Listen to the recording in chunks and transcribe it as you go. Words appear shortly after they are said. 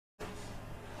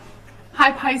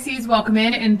Hi Pisces, welcome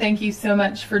in and thank you so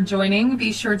much for joining.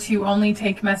 Be sure to only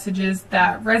take messages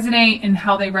that resonate and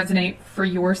how they resonate for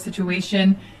your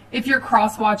situation. If you're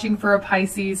cross-watching for a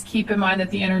Pisces, keep in mind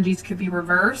that the energies could be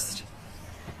reversed.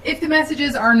 If the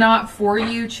messages are not for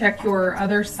you, check your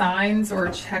other signs or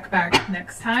check back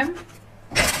next time.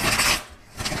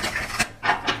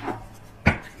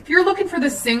 If you're looking for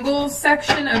the singles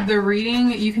section of the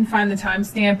reading, you can find the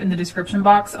timestamp in the description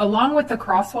box along with the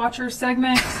cross-watcher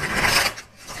segment.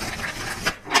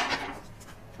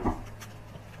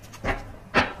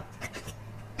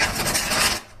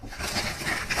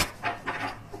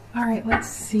 All right, let's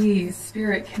see.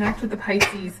 Spirit, connect with the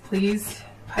Pisces, please.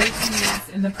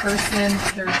 Pisces and the person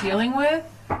they're dealing with.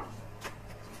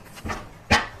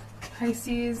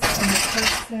 Pisces and the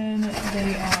person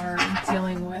they are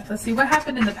dealing with. Let's see what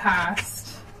happened in the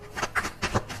past.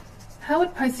 How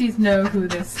would Pisces know who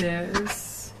this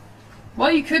is?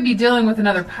 Well, you could be dealing with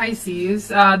another Pisces.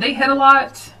 They hid a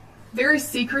lot. Very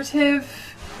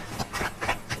secretive.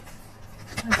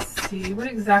 Let's see. What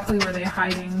exactly were they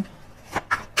hiding?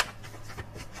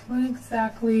 What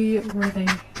exactly were they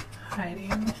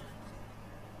hiding?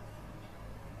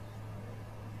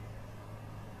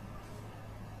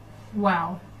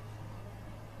 Wow.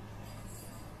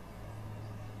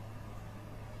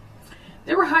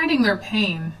 They were hiding their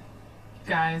pain,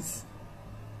 guys.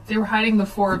 They were hiding the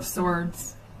Four of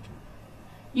Swords.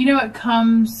 You know what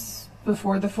comes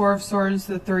before the Four of Swords?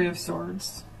 The Three of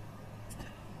Swords.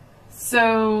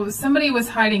 So somebody was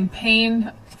hiding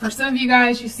pain. For some of you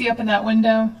guys, you see up in that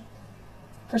window.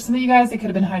 For some of you guys, they could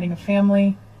have been hiding a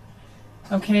family.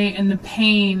 Okay, and the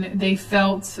pain they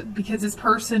felt because this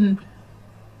person,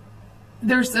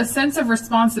 there's a sense of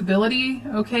responsibility,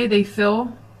 okay, they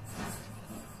feel.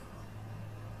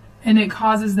 And it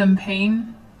causes them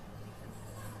pain.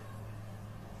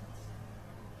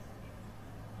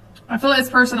 I feel like this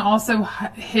person also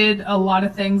hid a lot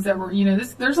of things that were, you know,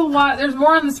 there's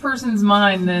more on this person's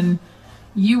mind than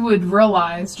you would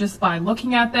realize just by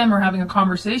looking at them or having a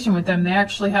conversation with them. They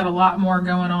actually had a lot more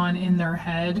going on in their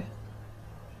head.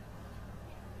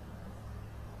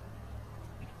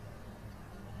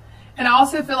 And I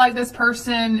also feel like this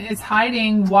person is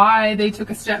hiding why they took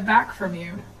a step back from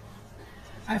you.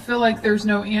 I feel like there's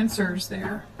no answers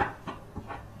there.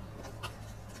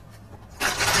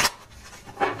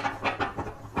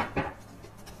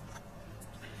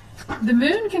 The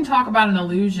moon can talk about an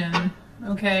illusion,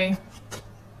 okay?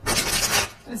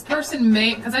 This person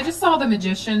may, because I just saw the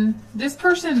Magician, this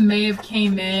person may have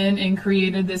came in and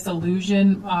created this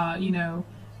illusion, you know,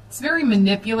 it's very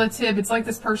manipulative. It's like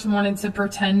this person wanted to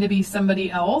pretend to be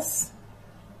somebody else.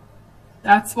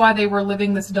 That's why they were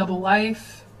living this double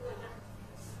life.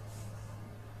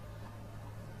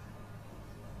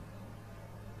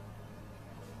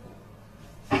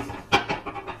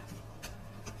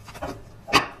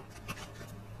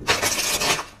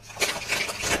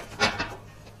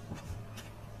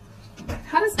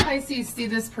 How does Pisces see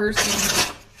this person?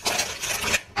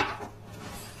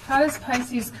 How does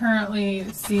Pisces currently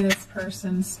see this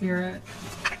person, Spirit?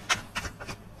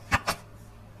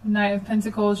 Knight of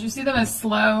Pentacles. You see them as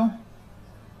slow.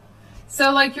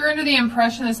 So like you're under the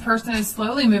impression this person is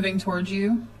slowly moving towards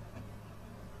you.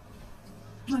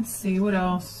 Let's see, what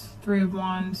else? Three of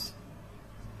Wands.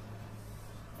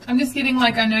 I'm just getting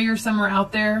like, I know you're somewhere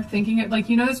out there thinking it, like,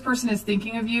 you know, this person is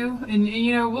thinking of you, and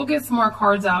you know, we'll get some more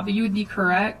cards out, but you would be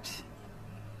correct.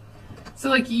 So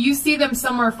like you see them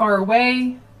somewhere far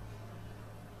away,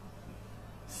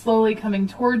 slowly coming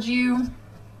towards you.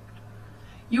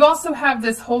 You also have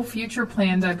this whole future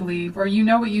planned, I believe, or you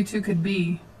know what you two could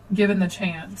be given the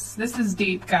chance. This is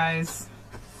deep, guys.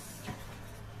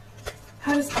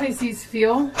 How does Pisces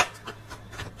feel?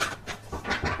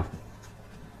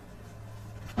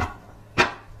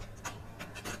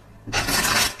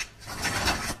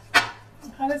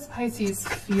 How does Pisces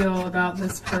feel about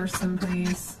this person,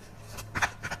 please?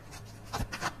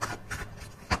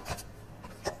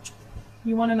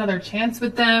 You want another chance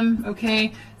with them,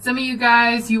 okay? Some of you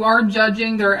guys, you are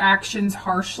judging their actions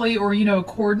harshly or, you know,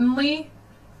 accordingly.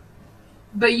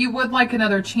 But you would like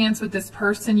another chance with this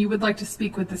person. You would like to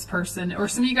speak with this person. Or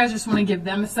some of you guys just want to give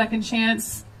them a second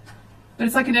chance. But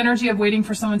it's like an energy of waiting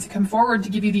for someone to come forward to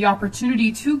give you the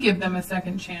opportunity to give them a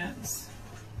second chance.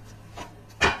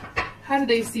 How do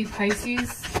they see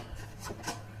Pisces?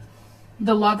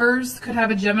 The Lovers could have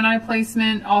a Gemini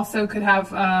placement, also could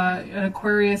have an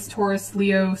Aquarius, Taurus,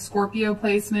 Leo, Scorpio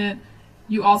placement.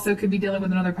 You also could be dealing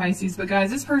with another Pisces. But guys,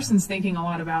 this person's thinking a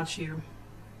lot about you.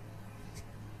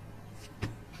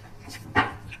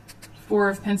 Four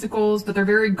of Pentacles, but they're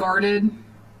very guarded.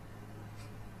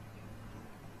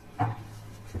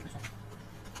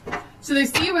 So they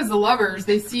see you as the lovers.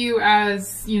 They see you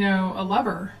as, you know, a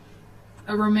lover,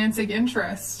 a romantic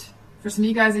interest. For some of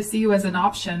you guys, they see you as an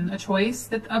option, a choice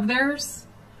of theirs,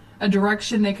 a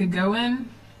direction they could go in.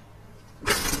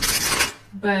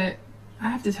 But I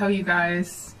have to tell you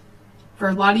guys, for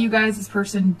a lot of you guys, this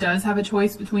person does have a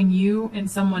choice between you and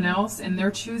someone else, and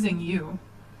they're choosing you.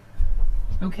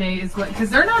 Okay, is what, because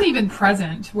they're not even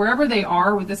present wherever they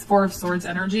are with this Four of Swords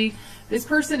energy. This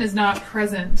person is not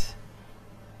present.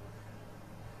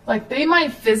 Like, they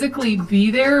might physically be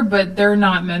there, but they're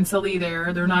not mentally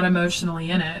there. They're not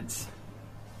emotionally in it.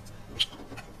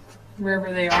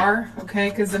 Wherever they are, okay?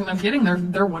 Because I'm getting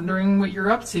they're wondering what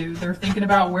you're up to. They're thinking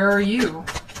about, where are you?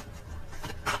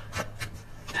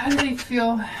 How do they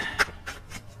feel?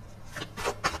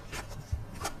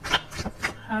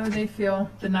 How do they feel?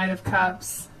 The Knight of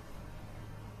Cups.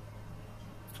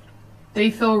 They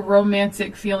feel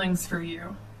romantic feelings for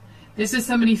you. This is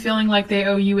somebody feeling like they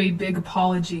owe you a big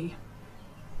apology.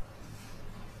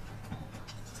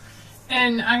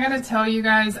 And I gotta tell you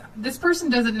guys, this person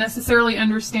doesn't necessarily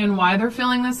understand why they're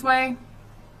feeling this way.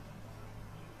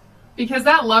 Because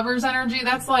that lover's energy,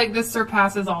 that's like, this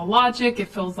surpasses all logic. It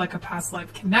feels like a past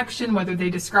life connection, whether they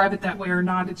describe it that way or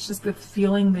not. It's just the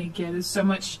feeling they get is so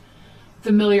much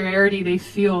familiarity they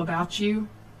feel about you.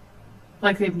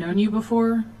 Like they've known you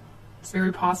before. It's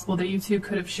very possible that you two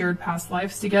could have shared past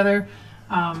lives together.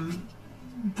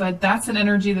 But that's an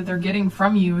energy that they're getting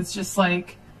from you. It's just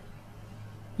like,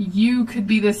 you could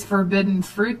be this forbidden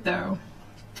fruit, though,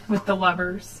 with the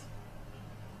lovers.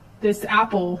 This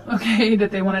apple, okay,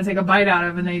 that they want to take a bite out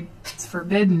of, and it's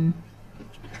forbidden.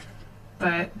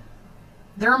 But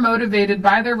they're motivated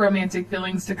by their romantic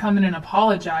feelings to come in and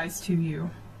apologize to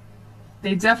you.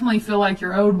 They definitely feel like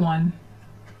you're owed one.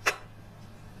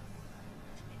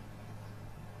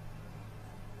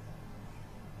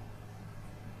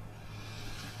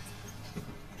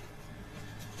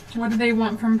 What do they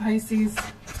want from Pisces?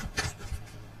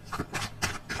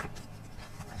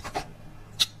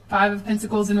 Five of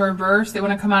Pentacles in reverse. They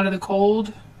want to come out of the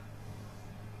cold.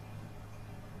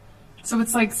 So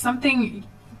it's like something,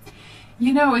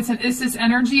 you know, it's this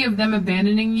energy of them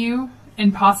abandoning you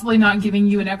and possibly not giving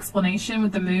you an explanation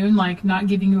with the moon, like not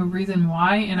giving you a reason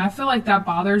why. And I feel like that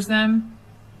bothers them.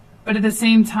 But at the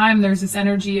same time, there's this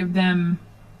energy of them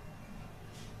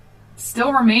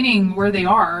still remaining where they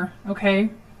are, okay?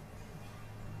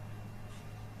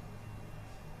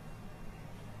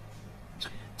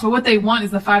 But what they want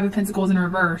is the Five of Pentacles in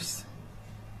reverse.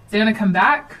 They want to come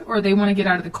back, or they want to get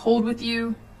out of the cold with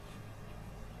you.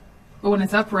 But when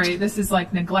it's upright, this is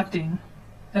like neglecting,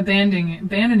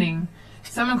 abandoning.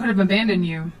 Someone could have abandoned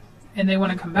you, and they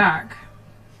want to come back.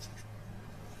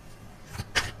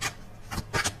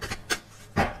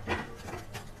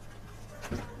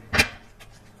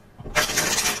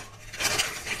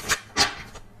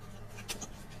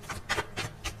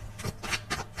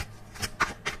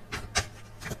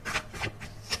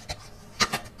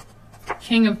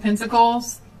 King of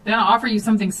Pentacles. They want to offer you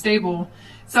something stable.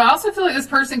 So I also feel like this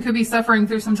person could be suffering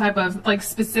through some type of, like,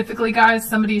 specifically, guys,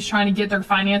 somebody's trying to get their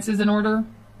finances in order.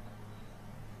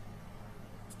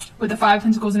 With the Five of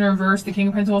Pentacles in reverse, the King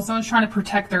of Pentacles, someone's trying to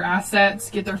protect their assets,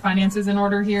 get their finances in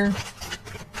order here.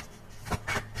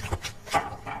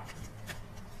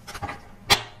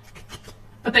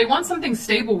 But they want something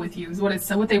stable with you, is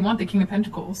what they want, the King of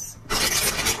Pentacles.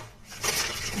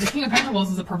 The King of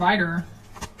Pentacles is a provider.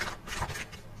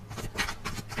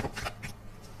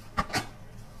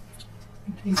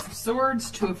 Ace of Swords,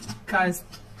 Two of, guys,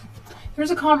 there's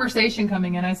a conversation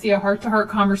coming in. I see a heart-to-heart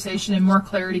conversation and more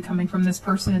clarity coming from this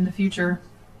person in the future.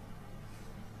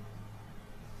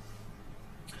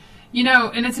 You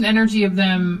know, and it's an energy of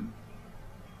them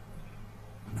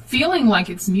feeling like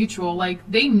it's mutual. Like,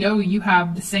 they know you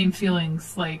have the same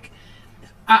feelings. Like,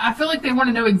 I feel like they want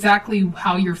to know exactly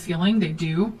how you're feeling. They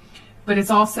do. But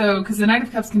it's also, because the Knight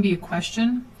of Cups can be a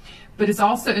question. But it's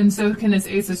also, and so can this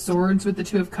Ace of Swords with the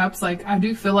Two of Cups. Like, I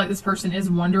do feel like this person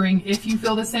is wondering if you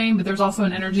feel the same, but there's also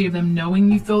an energy of them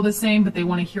knowing you feel the same, but they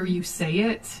want to hear you say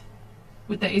it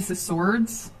with the Ace of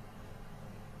Swords.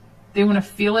 They want to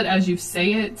feel it as you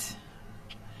say it.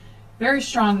 Very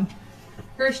strong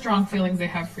feelings they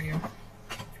have for you.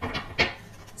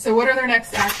 So what are their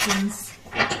next actions?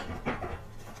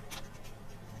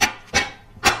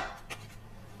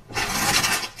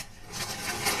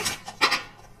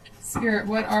 Spirit,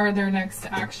 what are their next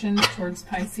actions towards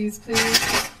Pisces, please?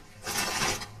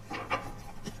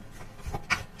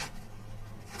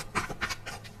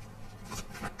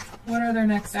 What are their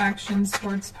next actions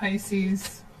towards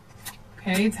Pisces?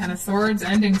 Okay, Ten of Swords,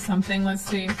 ending something. Let's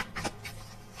see.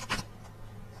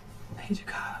 Page of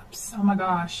Cups. Oh my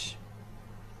gosh.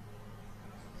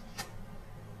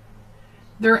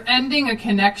 They're ending a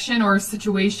connection or a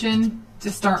situation to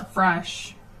start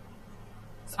fresh.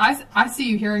 So I see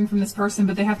you hearing from this person,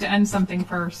 but they have to end something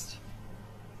first.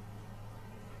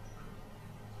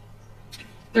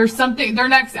 There's something, their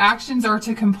next actions are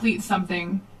to complete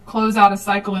something, close out a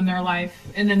cycle in their life,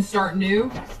 and then start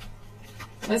new.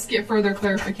 Let's get further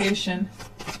clarification.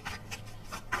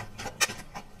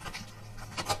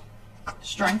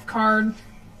 Strength card.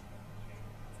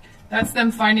 That's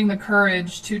them finding the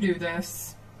courage to do this.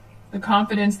 The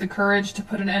confidence, the courage to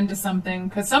put an end to something,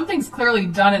 because something's clearly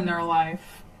done in their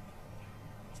life.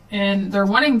 And they're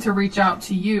wanting to reach out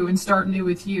to you and start new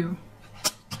with you.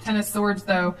 Ten of Swords,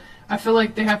 though, I feel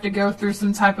like they have to go through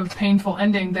some type of painful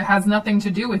ending that has nothing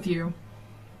to do with you.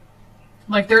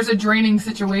 Like there's a draining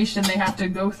situation they have to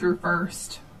go through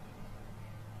first.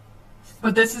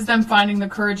 But this is them finding the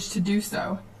courage to do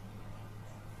so.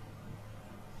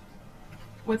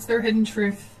 What's their hidden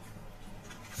truth?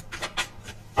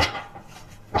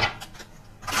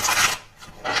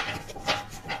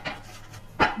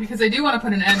 Because they do want to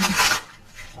put an end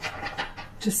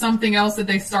to something else that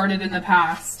they started in the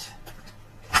past.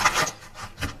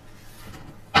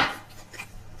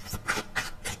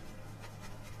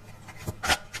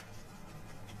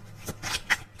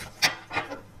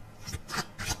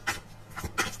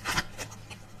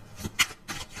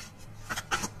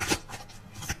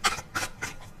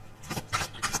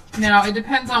 Now, it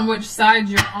depends on which side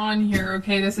you're on here,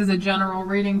 okay? This is a general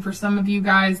reading. For some of you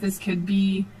guys, this could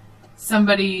be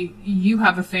somebody you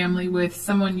have a family with,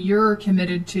 someone you're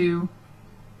committed to,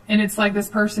 and it's like this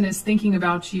person is thinking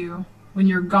about you when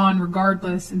you're gone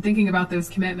regardless and thinking about those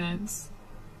commitments.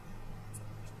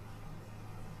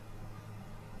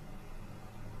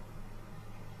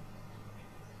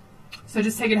 So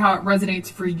just take it how it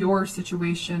resonates for your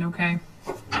situation, okay?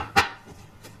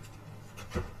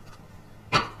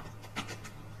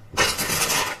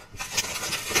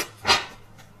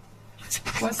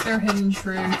 What's their hidden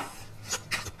truth?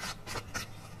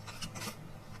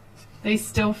 They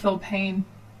still feel pain.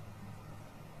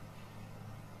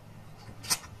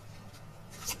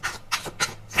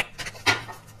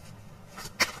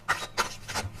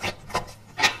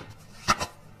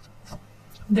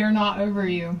 They're not over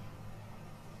you.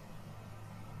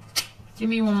 Give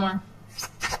me one more.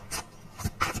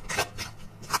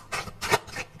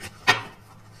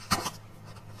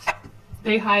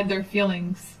 They hide their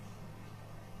feelings.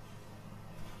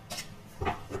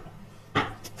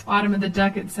 Bottom of the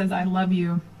deck, it says, I love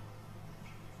you.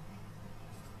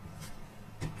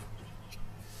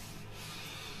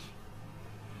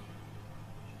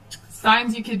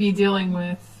 Signs you could be dealing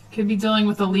with. Could be dealing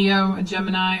with a Leo, a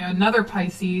Gemini, another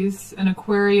Pisces, an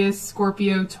Aquarius,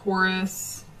 Scorpio,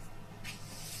 Taurus.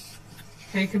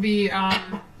 Okay, it could be a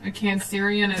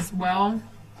Cancerian as well,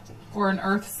 or an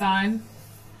Earth sign.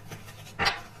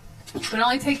 But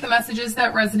only take the messages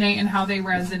that resonate and how they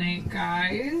resonate,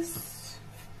 guys.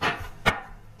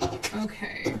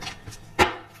 Okay.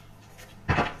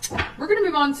 We're going to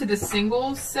move on to the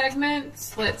singles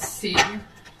segment. Let's see.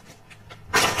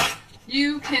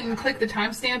 You can click the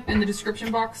timestamp in the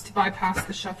description box to bypass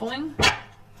the shuffling.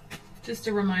 Just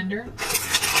a reminder.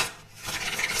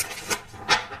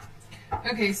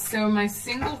 Okay, so my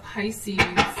single Pisces.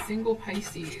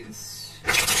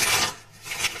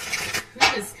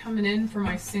 Who is coming in for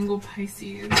my single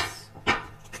Pisces?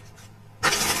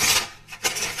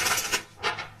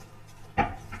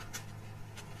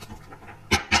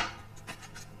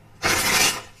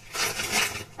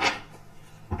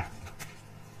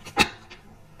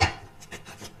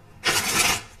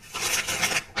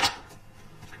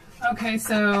 Okay,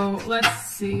 so let's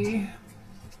see.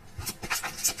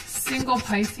 Single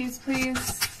Pisces,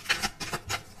 please.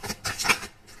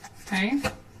 Okay.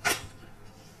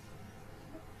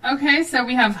 Okay, so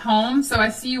we have home. So I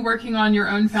see you working on your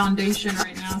own foundation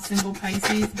right now, single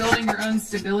Pisces. Building your own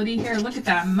stability here. Look at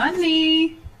that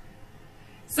money.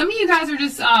 Some of you guys are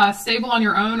just stable on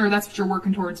your own, or that's what you're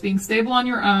working towards, being stable on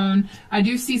your own. I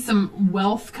do see some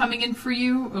wealth coming in for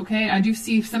you, okay? I do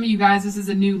see some of you guys, this is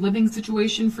a new living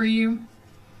situation for you.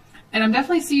 And I'm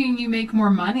definitely seeing you make more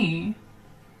money.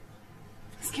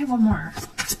 Let's get one more.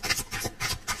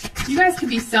 You guys could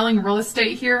be selling real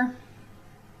estate here.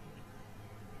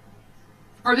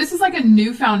 Or this is like a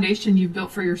new foundation you've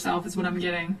built for yourself is what I'm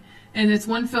getting. And it's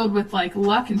one filled with like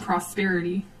luck and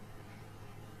prosperity.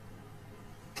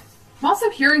 I'm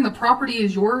also hearing the property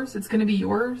is yours. It's going to be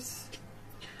yours.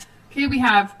 Okay, we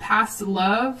have past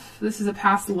love. This is a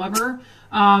past lover.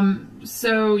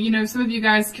 So, you know, some of you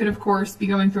guys could, of course, be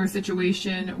going through a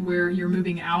situation where you're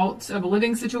moving out of a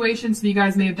living situation. Some of you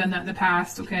guys may have done that in the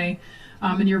past, okay?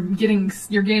 And you're gaining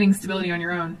stability on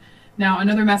your own. Now,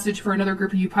 another message for another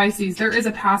group of you Pisces, there is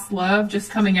a past love just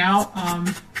coming out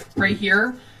right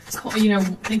here, you know,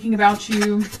 thinking about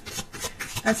you.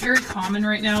 That's very common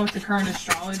right now with the current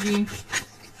astrology.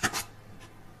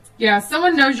 Yeah,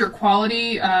 someone knows your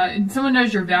quality, and someone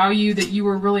knows your value, that you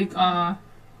were really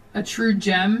a true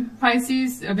gem,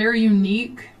 Pisces, a very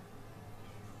unique.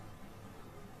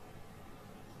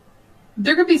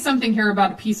 There could be something here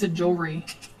about a piece of jewelry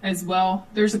as well.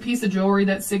 There's a piece of jewelry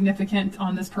that's significant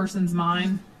on this person's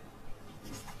mind.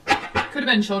 Could have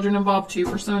been children involved too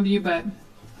for some of you, but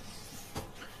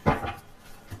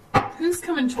who's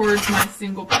coming towards my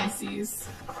single Pisces?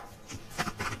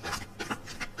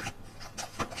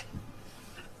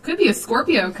 Could be a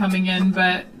Scorpio coming in,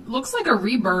 but looks like a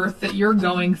rebirth that you're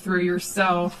going through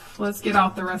yourself. Let's get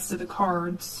out the rest of the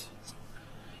cards.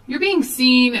 You're being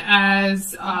seen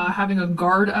as having a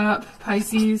guard up,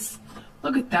 Pisces.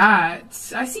 Look at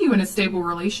that. I see you in a stable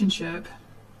relationship.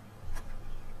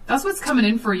 That's what's coming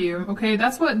in for you, okay?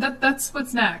 That's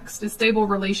what's next, a stable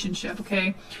relationship,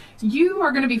 okay? You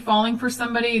are going to be falling for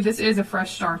somebody. This is a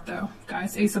fresh start, though,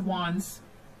 guys. Ace of Wands.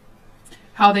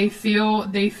 How they feel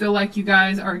like you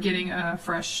guys are getting a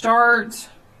fresh start.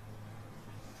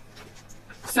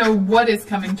 So what is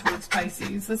coming towards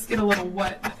Pisces? Let's get a little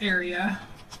what area.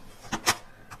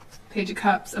 Page of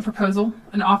Cups, a proposal,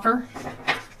 an offer.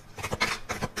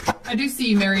 I do see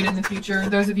you married in the future,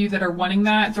 those of you that are wanting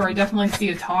that, or I definitely see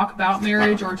a talk about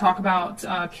marriage or talk about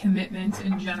commitment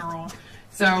in general.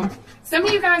 So some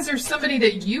of you guys are somebody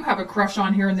that you have a crush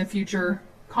on here in the future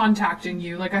contacting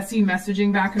you. Like I see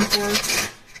messaging back and forth.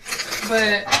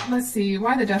 But let's see,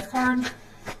 why the Death card?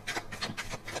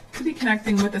 Could be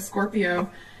connecting with a Scorpio.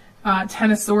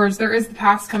 Ten of Swords. There is the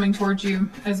past coming towards you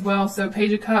as well. So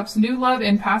Page of Cups, new love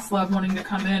and past love wanting to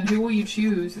come in. Who will you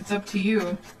choose? It's up to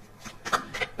you.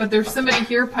 But there's somebody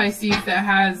here, Pisces, that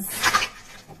has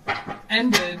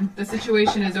ended. The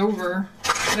situation is over.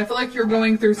 But I feel like you're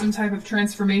going through some type of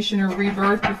transformation or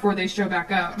rebirth before they show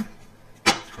back up.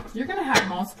 You're going to have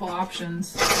multiple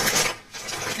options.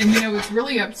 And you know, it's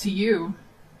really up to you.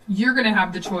 You're going to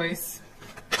have the choice.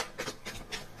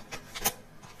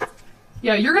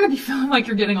 Yeah, you're going to be feeling like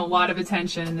you're getting a lot of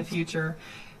attention in the future.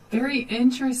 Very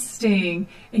interesting.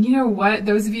 And you know what?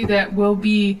 Those of you that will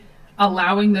be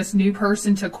allowing this new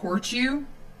person to court you,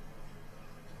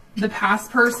 the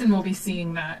past person will be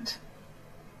seeing that.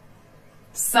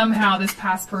 Somehow this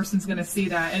past person's going to see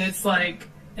that. And it's like,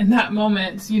 in that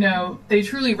moment, you know, they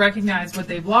truly recognize what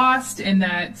they've lost and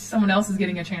that someone else is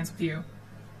getting a chance with you.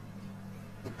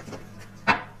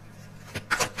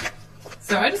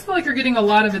 So I just feel like you're getting a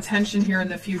lot of attention here in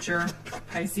the future,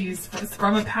 Pisces,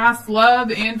 from a past love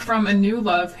and from a new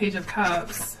love. Page of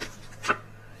Cups.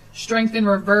 Strength in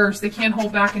reverse. They can't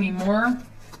hold back anymore.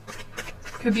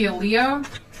 Could be a Leo.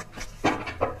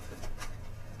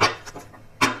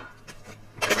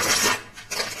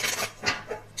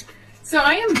 So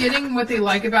I am getting what they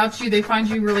like about you. They find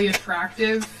you really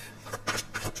attractive.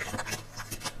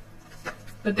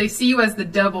 But they see you as the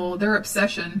devil. Their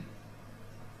obsession.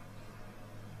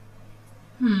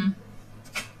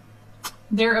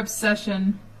 Their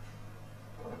obsession.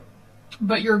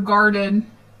 But you're guarded.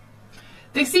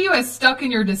 They see you as stuck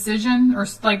in your decision, or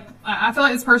like, I feel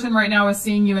like this person right now is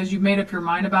seeing you as you've made up your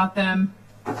mind about them.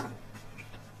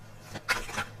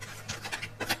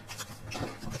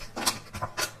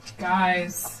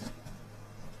 Guys.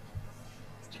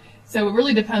 So it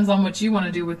really depends on what you want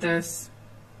to do with this.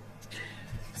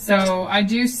 So I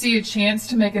do see a chance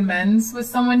to make amends with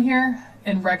someone here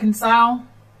and reconcile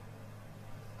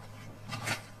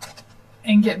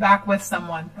and get back with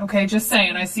someone. Okay, just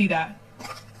saying, I see that.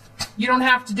 You don't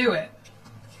have to do it.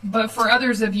 But for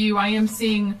others of you, I am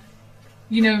seeing,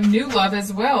 you know, new love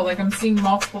as well. Like I'm seeing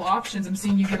multiple options. I'm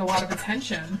seeing you get a lot of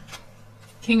attention.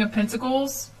 King of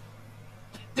Pentacles.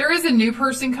 There is a new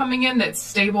person coming in that's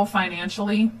stable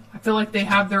financially. I feel like they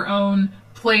have their own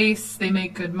place. They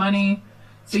make good money.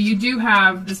 So you do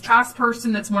have this past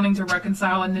person that's wanting to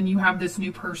reconcile, and then you have this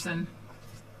new person.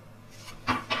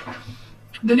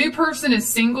 The new person is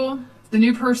single. The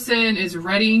new person is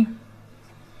ready.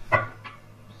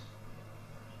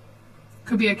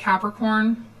 Could be a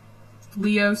Capricorn,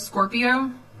 Leo,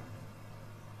 Scorpio.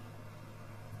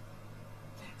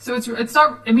 So it's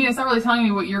not, I mean, it's not really telling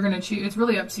me what you're going to choose. It's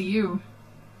really up to you.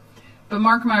 But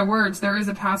mark my words, there is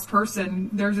a past person.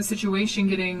 There's a situation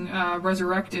getting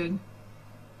resurrected.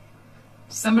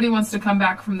 Somebody wants to come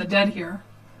back from the dead here.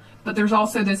 But there's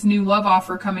also this new love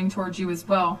offer coming towards you as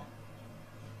well.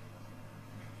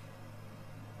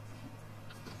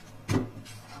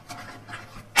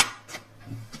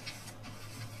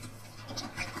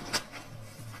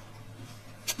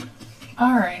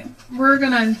 All right, we're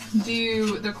gonna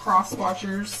do the cross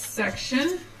watchers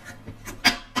section.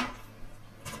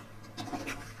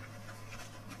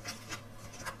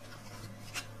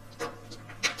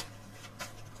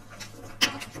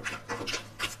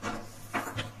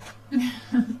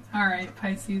 All right,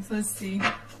 Pisces, let's see.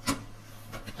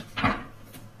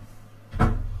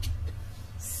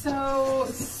 So,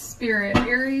 Spirit,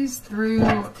 Aries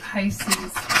through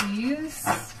Pisces, please.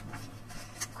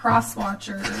 Cross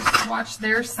watchers, watch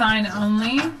their sign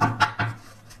only.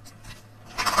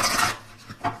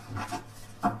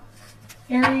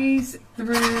 Aries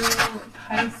through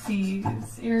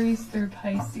Pisces, Aries through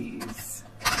Pisces.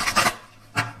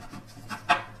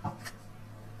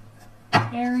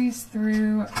 Aries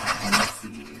through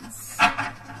Pisces.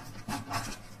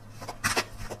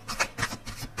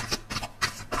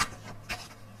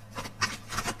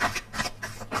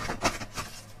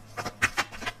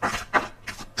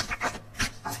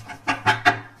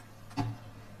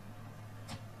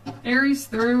 Aries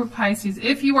through Pisces.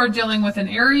 If you are dealing with an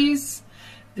Aries,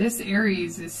 this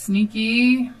Aries is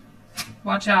sneaky.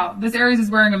 Watch out. This Aries is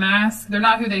wearing a mask. They're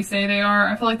not who they say they are.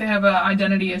 I feel like they have an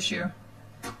identity issue.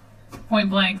 Point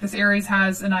blank, this Aries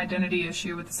has an identity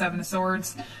issue with the Seven of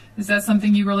Swords. Is that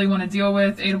something you really want to deal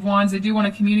with? Eight of Wands, they do want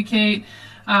to communicate.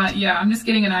 Yeah, I'm just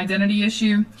getting an identity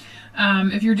issue.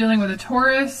 If you're dealing with a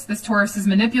Taurus, this Taurus is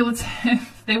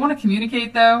manipulative. They want to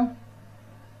communicate though.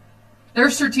 They're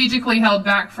strategically held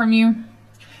back from you.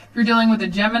 If you're dealing with a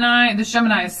Gemini, this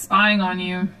Gemini is spying on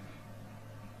you.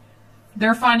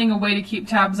 They're finding a way to keep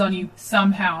tabs on you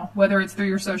somehow, whether it's through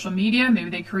your social media. Maybe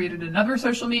they created another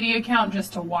social media account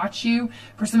just to watch you.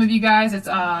 For some of you guys, it's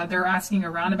they're asking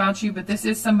around about you, but this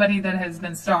is somebody that has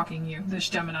been stalking you, this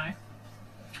Gemini.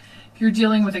 If you're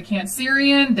dealing with a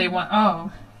Cancerian, they want,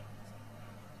 oh,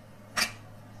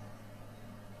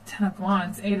 Ten of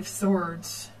Wands, Eight of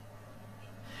Swords.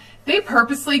 They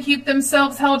purposely keep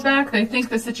themselves held back. They think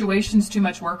the situation's too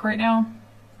much work right now.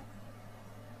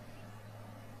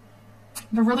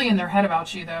 They're really in their head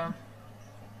about you, though.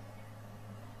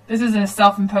 This isn't a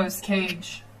self-imposed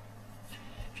cage.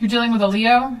 If you're dealing with a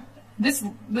Leo, this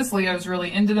Leo is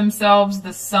really into themselves,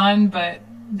 the sun, but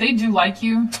they do like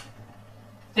you.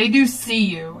 They do see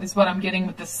you, is what I'm getting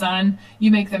with the sun.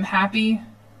 You make them happy.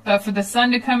 But for the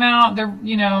sun to come out, they're,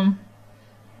 you know,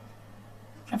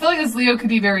 I feel like this Leo could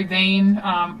be very vain.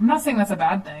 I'm not saying that's a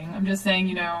bad thing. I'm just saying,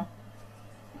 you know,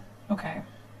 okay.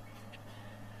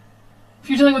 If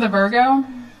you're dealing with a Virgo,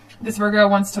 this Virgo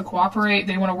wants to cooperate.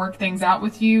 They want to work things out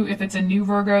with you. If it's a new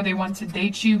Virgo, they want to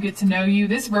date you, get to know you.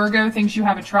 This Virgo thinks you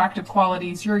have attractive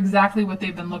qualities. You're exactly what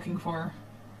they've been looking for.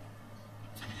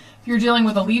 If you're dealing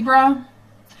with a Libra,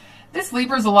 this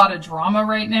Libra's a lot of drama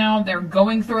right now. They're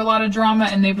going through a lot of drama,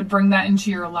 and they would bring that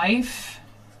into your life.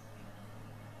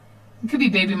 It could be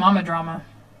baby mama drama.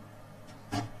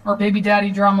 Or baby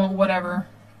daddy drama, whatever.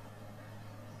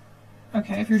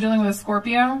 Okay, if you're dealing with a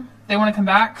Scorpio, they want to come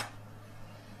back.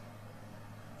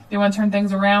 They want to turn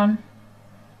things around.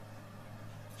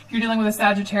 If you're dealing with a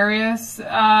Sagittarius,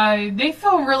 they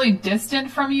feel really distant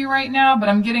from you right now, but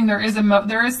I'm getting there is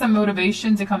some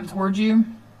motivation to come towards you.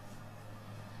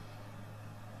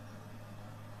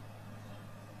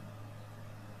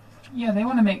 Yeah, they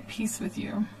want to make peace with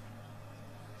you.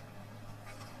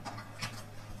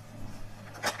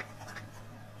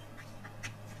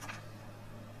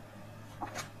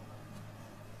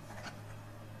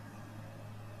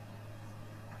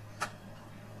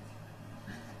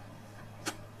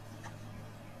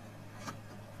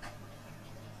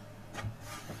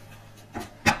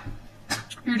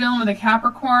 If you're dealing with a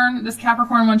Capricorn, this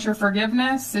Capricorn wants your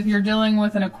forgiveness. If you're dealing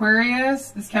with an Aquarius,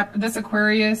 this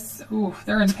Aquarius, ooh,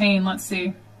 they're in pain. Let's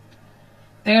see.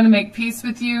 They want to make peace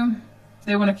with you.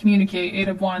 They want to communicate. Eight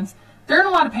of Wands. They're in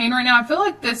a lot of pain right now. I feel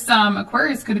like this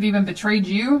Aquarius could have even betrayed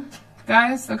you,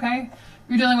 guys, okay? If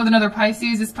you're dealing with another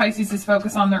Pisces, this Pisces is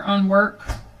focused on their own work,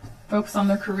 focused on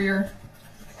their career.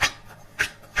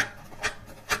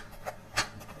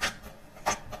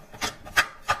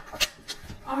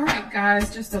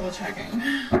 Guys, just double checking.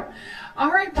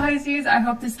 All right, Pisces, I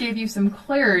hope this gave you some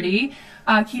clarity.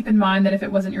 Keep in mind that if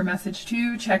it wasn't your message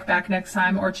to, check back next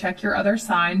time or check your other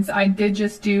signs. I did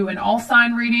just do an all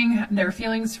sign reading, their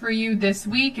feelings for you this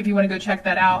week. If you want to go check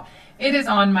that out, it is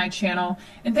on my channel.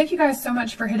 And thank you guys so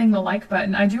much for hitting the like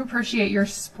button. I do appreciate your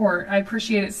support. I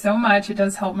appreciate it so much. It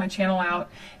does help my channel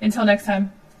out. Until next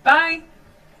time, bye.